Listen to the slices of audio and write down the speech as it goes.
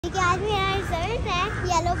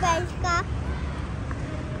Yellow belt का।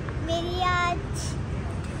 मेरी आज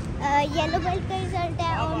येलो बेल्ट का रिजल्ट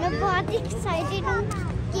है और मैं बहुत एक्साइटेड हूँ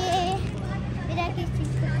कि मेरा किस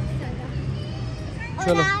चीज़ का रिजल्ट है।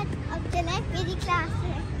 और आज अब चले मेरी क्लास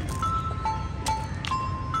है।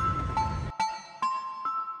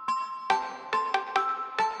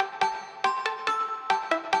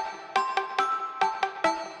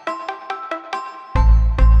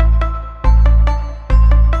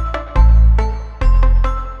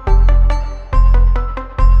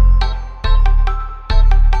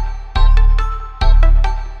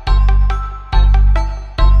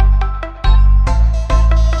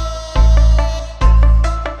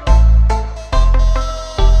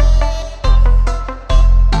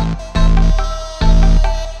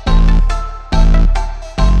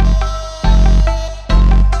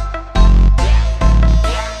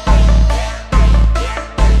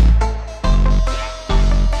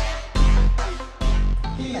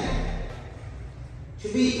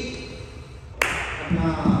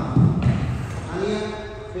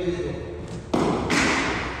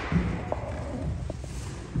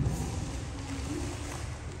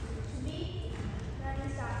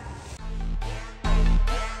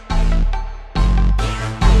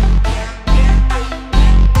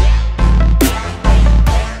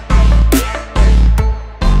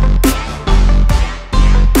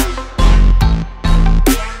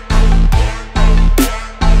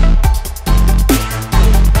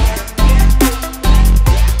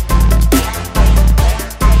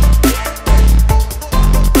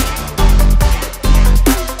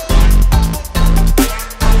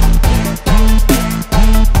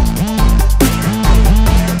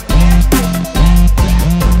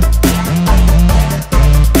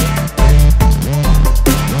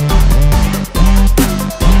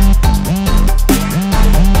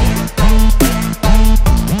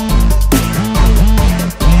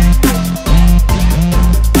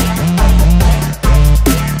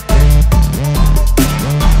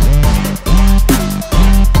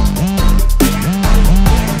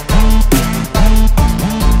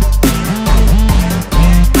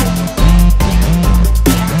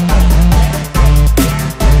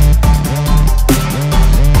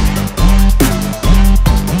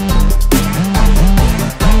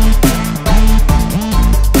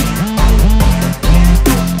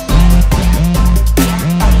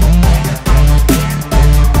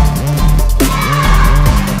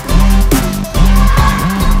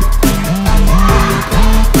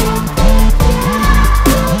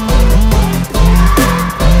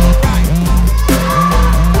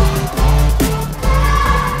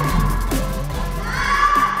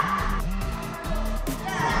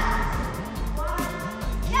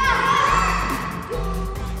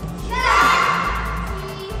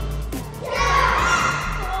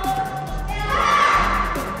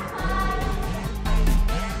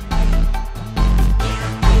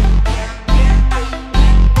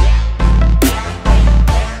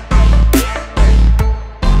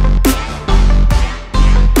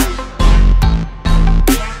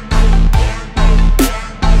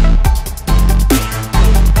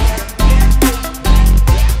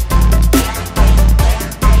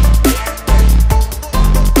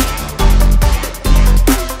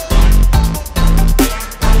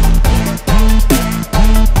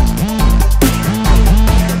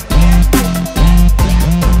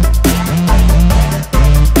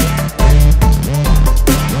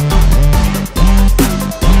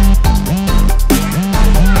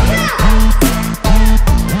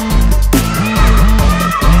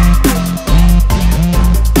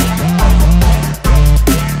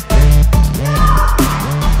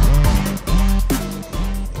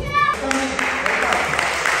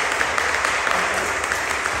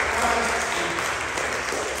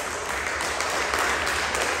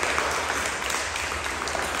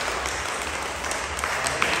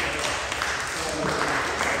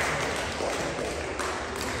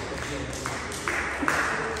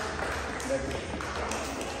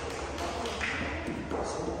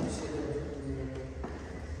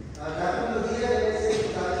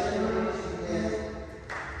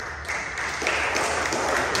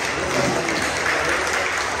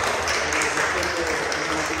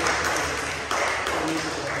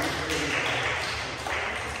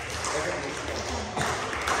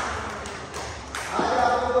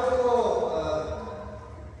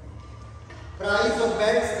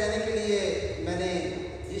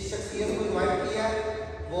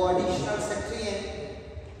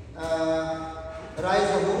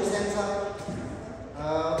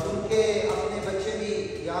 उनके अपने बच्चे भी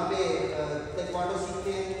यहाँ पे ताइक्वांडो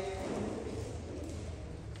सीखते हैं।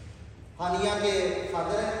 हानिया के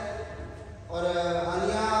फादर हैं और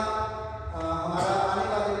हानिया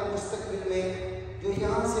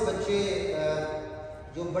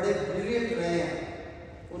बड़े ब्रिलियंट रहे हैं,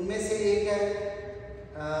 उनमें से एक है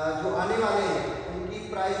जो आने वाले हैं, उनकी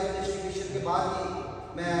प्राइज डिस्ट्रीब्यूशन के बाद ही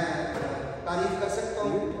मैं तारीफ कर सकता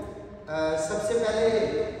हूँ। सबसे पहले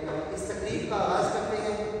इस तकरीब का आगाज़ करते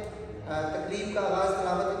हैं। तकरीब का आगाज़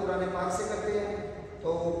तिलावत कुरान पाक से करते हैं। तो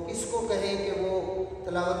किसको कहें कि वो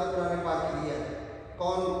तिलावत कुरान पाक के लिए है?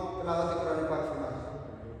 कौन तिलावत कुरान पाक फरमाए?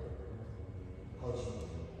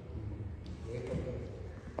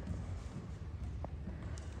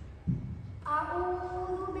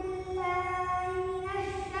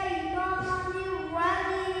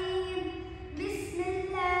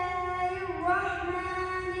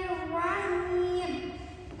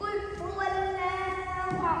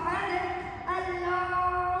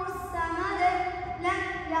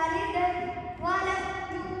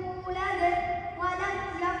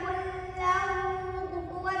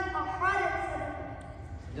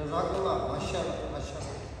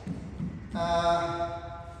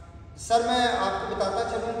 सर, मैं आपको बताता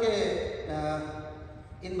चलूँ कि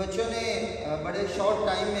इन बच्चों ने बड़े शॉर्ट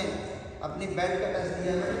टाइम में अपनी बेल्ट का टेस्ट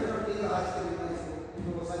दिया है। आज के दिन में इसको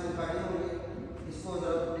बहुत सारी रिकॉर्डिंग हो गई, इसको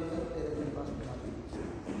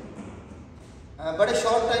बड़े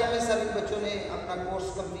शॉर्ट टाइम में सर इन बच्चों ने अपना कोर्स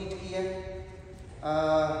कंप्लीट किया है।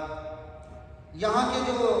 यहाँ के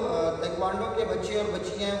जो ताइक्वांडो के बच्चे और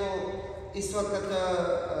बच्चियाँ हैं वो इस वक्त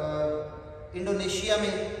इंडोनेशिया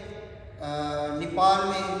में, नेपाल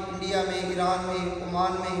में, इंडिया में, ईरान में,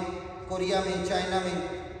 ओमान में, कोरिया में, चाइना में,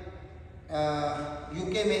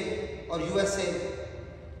 यूके में और यूएसए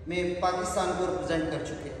में पाकिस्तान को रिप्रेजेंट कर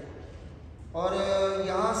चुके हैं। और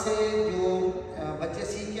यहाँ से जो बच्चे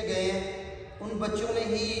सीख के गए हैं, उन बच्चों ने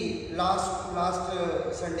ही लास्ट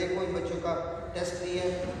संडे को इन बच्चों का टेस्ट लिया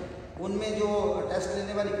है। उनमें जो टेस्ट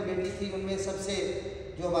लेने वाली कमेटी थी, उनमें सबसे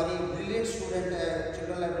जो हमारी ब्रिलियंट स्टूडेंट है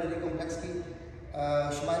चिल्ड्रन लाइब्रेरी कॉम्प्लेक्स की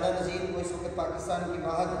शुमाइला नज़ीर, वो इस वक्त पाकिस्तान की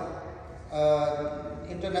बाहर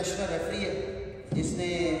इंटरनेशनल रेफरी है, जिसने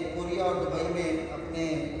कोरिया और दुबई में अपने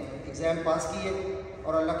एग्ज़ाम पास किए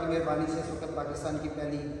और अल्लाह की मेहरबानी से इस वक्त पाकिस्तान की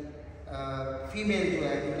पहली फ़ीमेल जो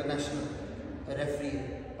है इंटरनेशनल रेफरी है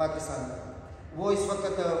पाकिस्तान में। वो इस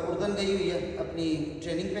वक्त उर्दन गई हुई है अपनी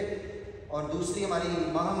ट्रेनिंग पे, और दूसरी हमारी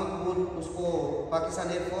माह मकबूल, उसको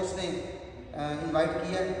पाकिस्तान एयरफोर्स ने इनवाइट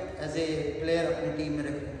किया एज ए प्लेयर अपनी टीम में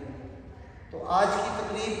रखने। तो आज की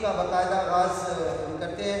तकरीब का बाकायदा आगाज़ हम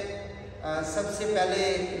करते हैं। सबसे पहले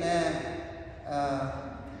मैं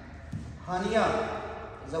हानिया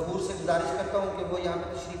ज़हूर से गुजारिश करता हूँ कि वो यहाँ पर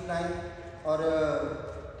तशरीफ़ लाएँ और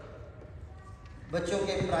बच्चों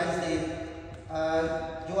के प्राइज़ दें।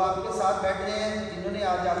 जो आपके साथ बैठ रहे हैं, जिन्होंने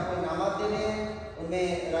आज आपको इनामात देने हैं, उनमें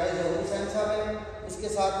राय ज़हूर हुसैन साहब हैं, उसके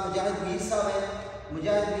साथ मुजाहिद मीर साहब हैं।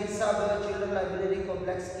 मुजाहिद मीर साहब चिल्ड्रन लाइब्रेरी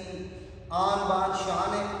कॉम्प्लेक्स की आन बान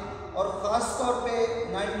शान है, और ख़ास तौर पे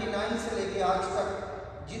 99 से लेके आज तक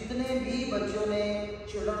जितने भी बच्चों ने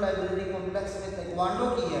चिल्ड्रन लाइब्रेरी कॉम्प्लेक्स में ताइक्वांडो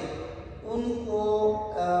की है, उनको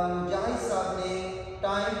मुजाहिद साहब ने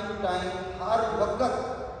टाइम टू टाइम हर वक्त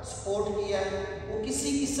सपोर्ट किया है। वो किसी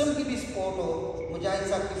किस्म की भी सपोर्ट हो, मुजाहिद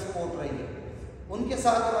साहब की सपोर्ट रही है। उनके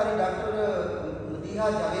साथ हमारी डॉक्टर मदीहा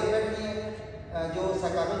जावेद बैठी हैं, जो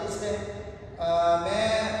साइकोलॉजिस्ट हैं। मैं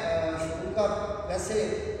उनका वैसे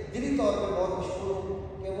दिली तौर पर बहुत मशहूर हूँ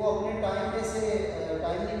कि वो अपने टाइम में से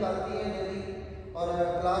टाइम निकालती हैं डेली, और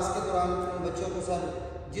क्लास के दौरान बच्चों को सर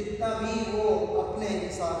जितना भी वो अपने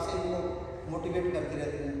हिसाब से उनको मोटिवेट करते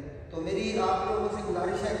रहते हैं। तो मेरी आप लोगों से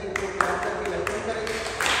गुजारिश है कि इनको क्लास करके वेलकम करें।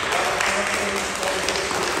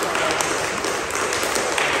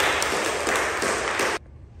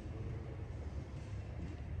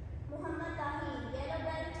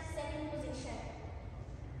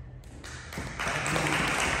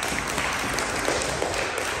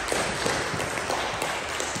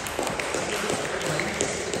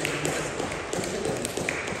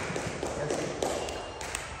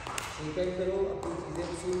 करो, अपनी चीज़ें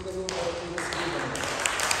वसूल करो और अपनी वसूल बनाओ।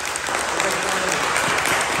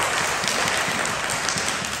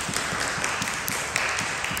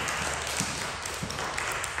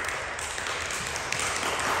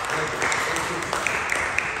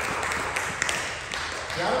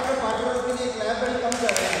 यार अपने पार्टनर्स के लिए क्लैप बड़ी कम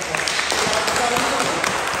कर रहे हैं।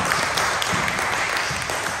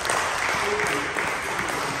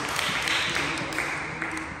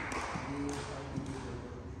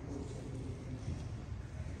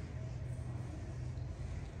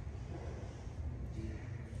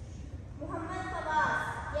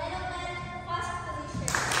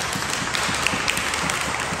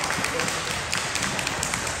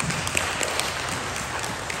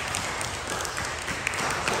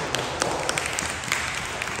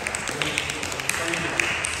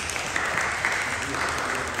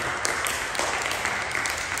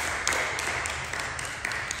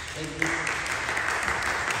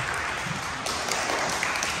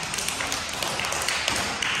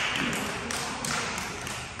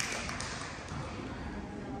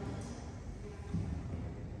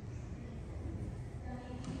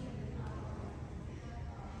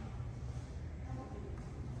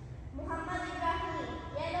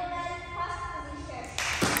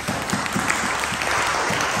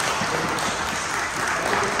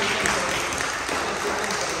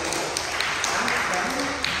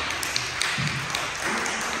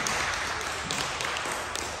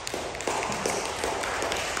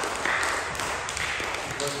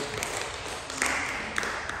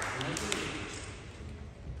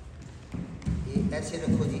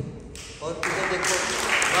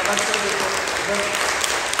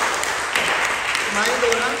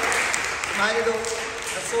 स्माइल दो,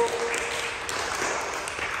 हंसो।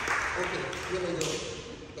 ओके, ये ले दो।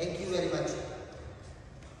 Thank you very much.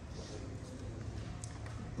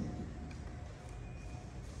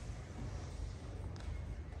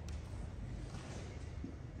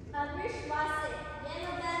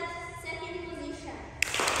 Yellow belt, second position.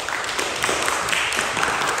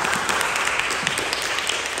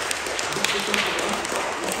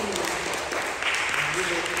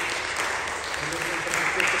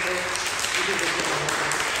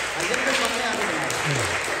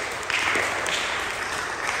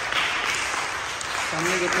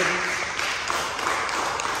 सामने देखो,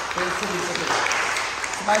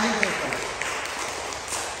 स्माइलिंग फेस पर।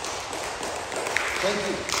 Thank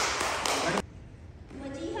you.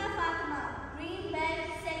 Green belt,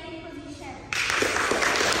 second position.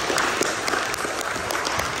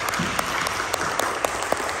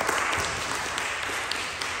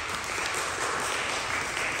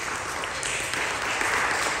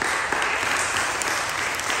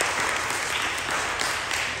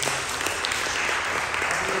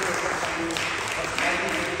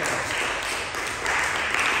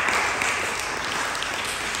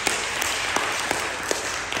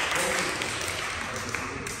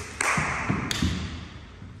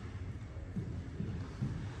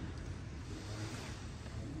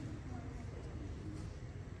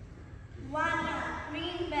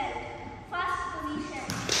 Green belt, first position.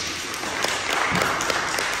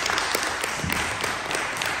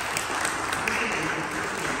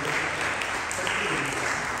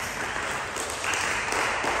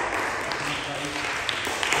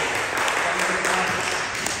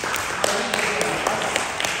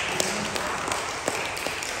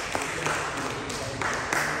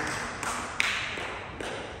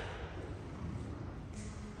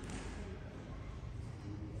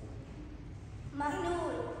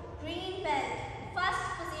 Green belt, first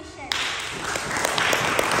position.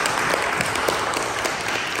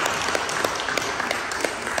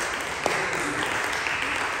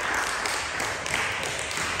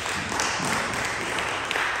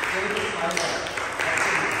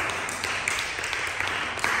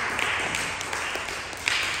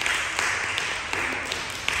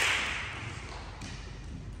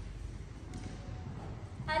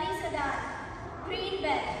 Green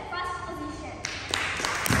belt, first position.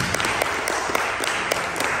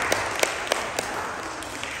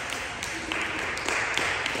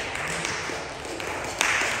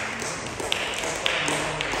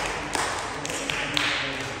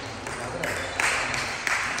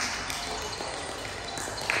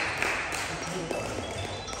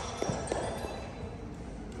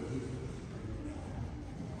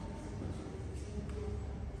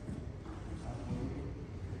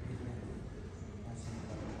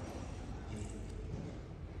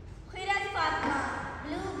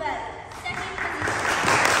 Blue belt, second position.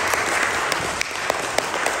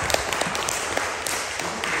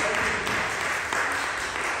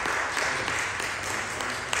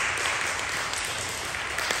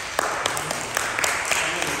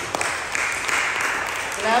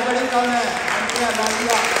 बड़ी कम है,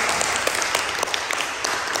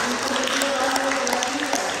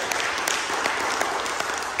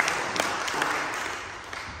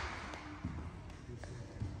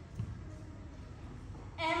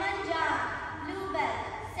 Blue belt,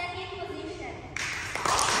 second position.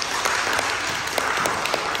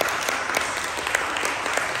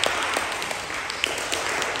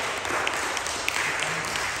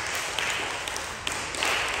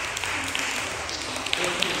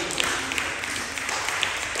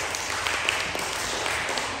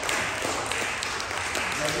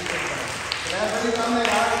 बड़ी कम है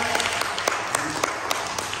यार।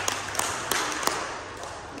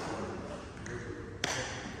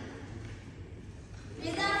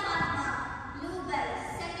 Blue belt,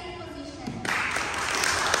 second position.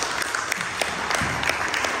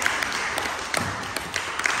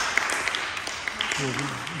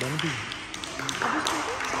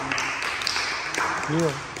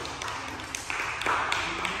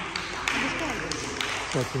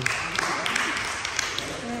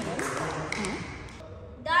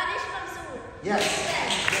 Yes.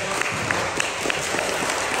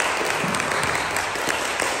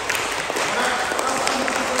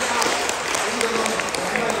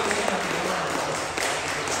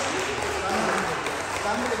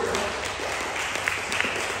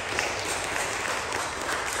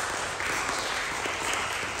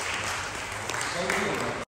 Thank you.